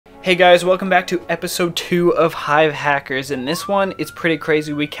Hey guys, welcome back to episode 2 of Hive Hackers. In this one, it's pretty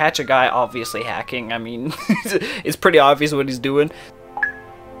crazy. We catch a guy obviously hacking. I mean, it's pretty obvious what he's doing.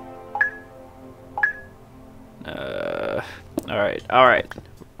 Alright.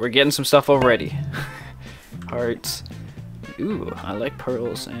 We're getting some stuff already. Hearts. Ooh, I like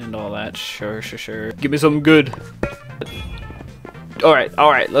pearls and all that. Sure. Give me something good.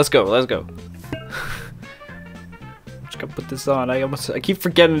 Alright, let's go. Just gotta put this on. I keep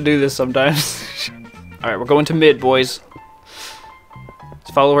forgetting to do this sometimes. Alright, we're going to mid, boys. Let's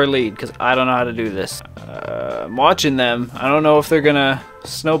follow her lead, because I don't know how to do this. I'm watching them. I don't know if they're gonna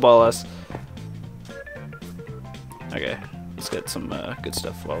snowball us. Okay, let's get some good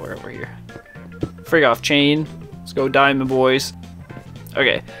stuff while we're over here. Free off chain. Let's go diamond, boys.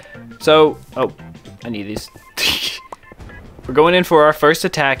 Okay, so... Oh, I need these. We're going in for our first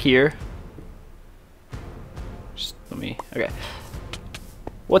attack here. Just let me... Okay.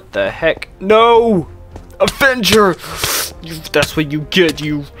 What the heck? No! Avenger! That's what you get,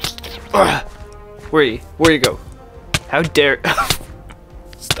 you... Where you go? How dare...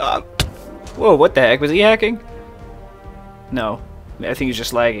 Stop. Whoa, what the heck? Was he hacking? No. I think he's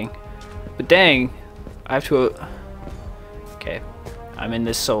just lagging. But dang. I have to... Okay. I'm in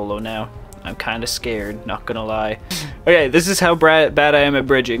this solo now. I'm kind of scared, not gonna lie. Okay, this is how bad I am at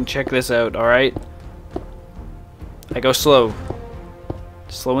bridging. Check this out, alright? I go slow.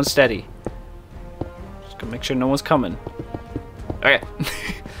 Slow and steady. Just gonna make sure no one's coming. Okay.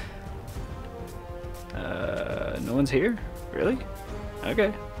 No one's here? Really?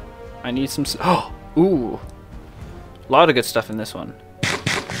 Okay. I need some... Oh! Ooh! A lot of good stuff in this one.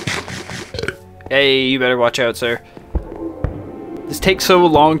 Hey, you better watch out, sir. This takes so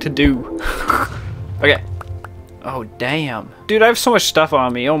long to do. Okay. Oh, damn. Dude, I have so much stuff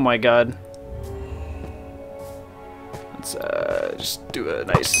on me. Oh my god. Let's just do a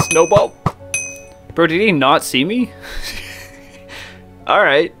nice snowball. Bro, did he not see me?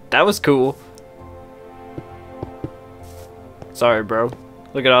 Alright, that was cool. Sorry, bro.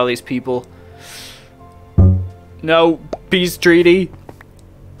 Look at all these people. No, peace treaty.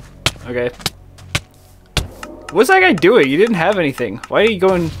 Okay. What's that guy doing? You didn't have anything. Why are you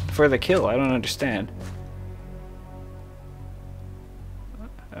going for the kill? I don't understand.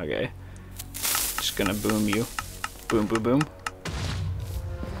 Okay. Just gonna boom you. Boom, boom, boom.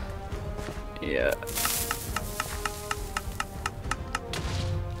 Yeah.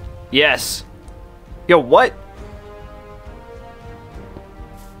 Yes. Yo, what?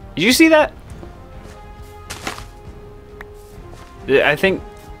 Did you see that? I think...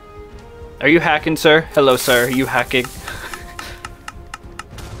 Are you hacking, sir? Hello, sir. Are you hacking?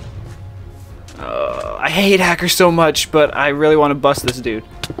 I hate hackers so much, but I really want to bust this dude.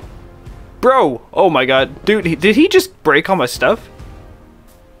 Bro! Oh my god. Dude, did he just break all my stuff?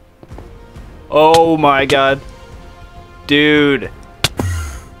 Oh my god. Dude.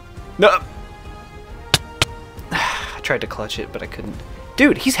 No! I tried to clutch it, but I couldn't.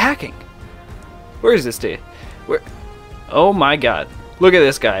 Dude, he's hacking. Where is this dude? Where? Oh my god. Look at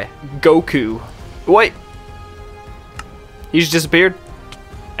this guy. Goku. Wait. He just disappeared?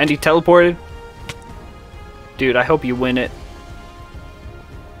 And he teleported? Dude, I hope you win it.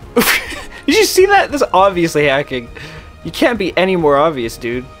 Did you see that? That's obviously hacking. You can't be any more obvious,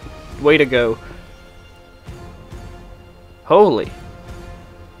 dude. Way to go. Holy.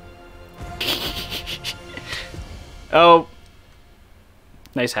 Oh.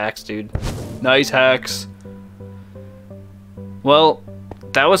 Nice hacks, dude. Nice hacks. Well,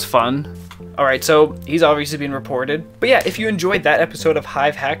 that was fun. Alright, so he's obviously been reported. But yeah, if you enjoyed that episode of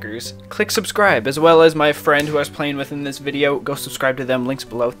Hive Hackers, click subscribe, as well as my friend who I was playing with in this video. Go subscribe to them, links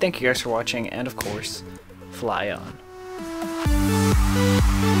below. Thank you guys for watching, and of course, fly on.